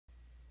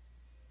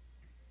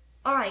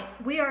All right,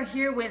 we are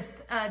here with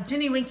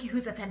Jinny Wenke,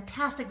 who's a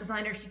fantastic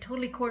designer. She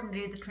totally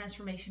coordinated the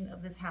transformation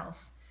of this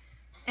house.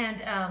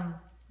 And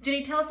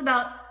Jinny, tell us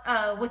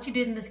about what you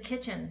did in this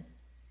kitchen.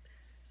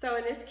 So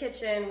in this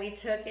kitchen, we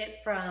took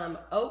it from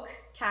oak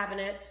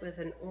cabinets with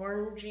an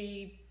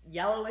orangey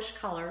yellowish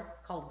color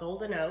called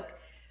golden oak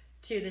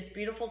to this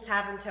beautiful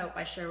tavern taupe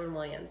by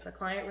Sherwin-Williams. The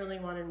client really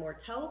wanted more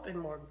taupe and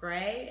more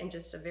gray and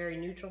just a very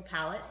neutral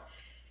palette.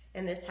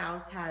 And this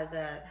house has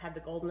had the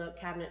golden oak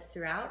cabinets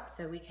throughout,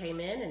 so we came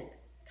in and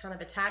kind of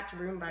attacked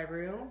room by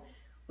room.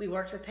 We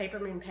worked with Paper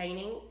Moon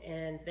Painting,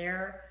 and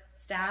their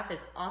staff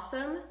is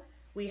awesome.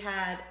 We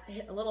had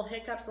a little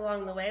hiccups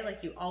along the way,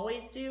 like you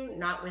always do,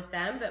 not with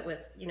them, but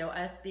with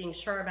us being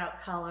sure about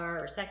color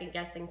or second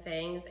guessing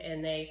things.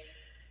 And they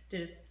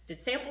did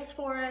samples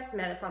for us,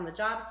 met us on the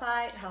job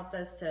site, helped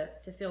us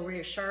to feel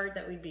reassured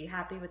that we'd be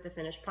happy with the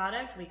finished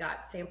product. We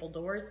got sample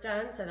doors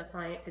done so the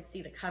client could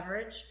see the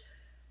coverage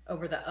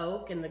over the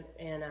oak, and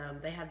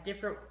they have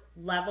different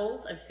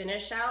levels of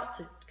finish out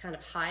to kind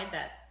of hide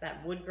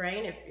that wood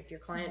grain if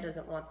your client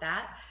doesn't want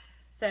that.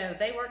 So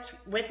they worked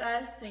with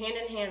us hand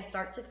in hand,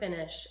 start to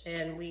finish,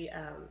 and we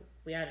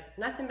had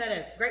nothing but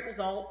a great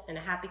result and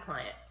a happy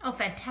client. Oh,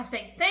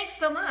 fantastic. Thanks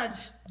so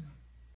much.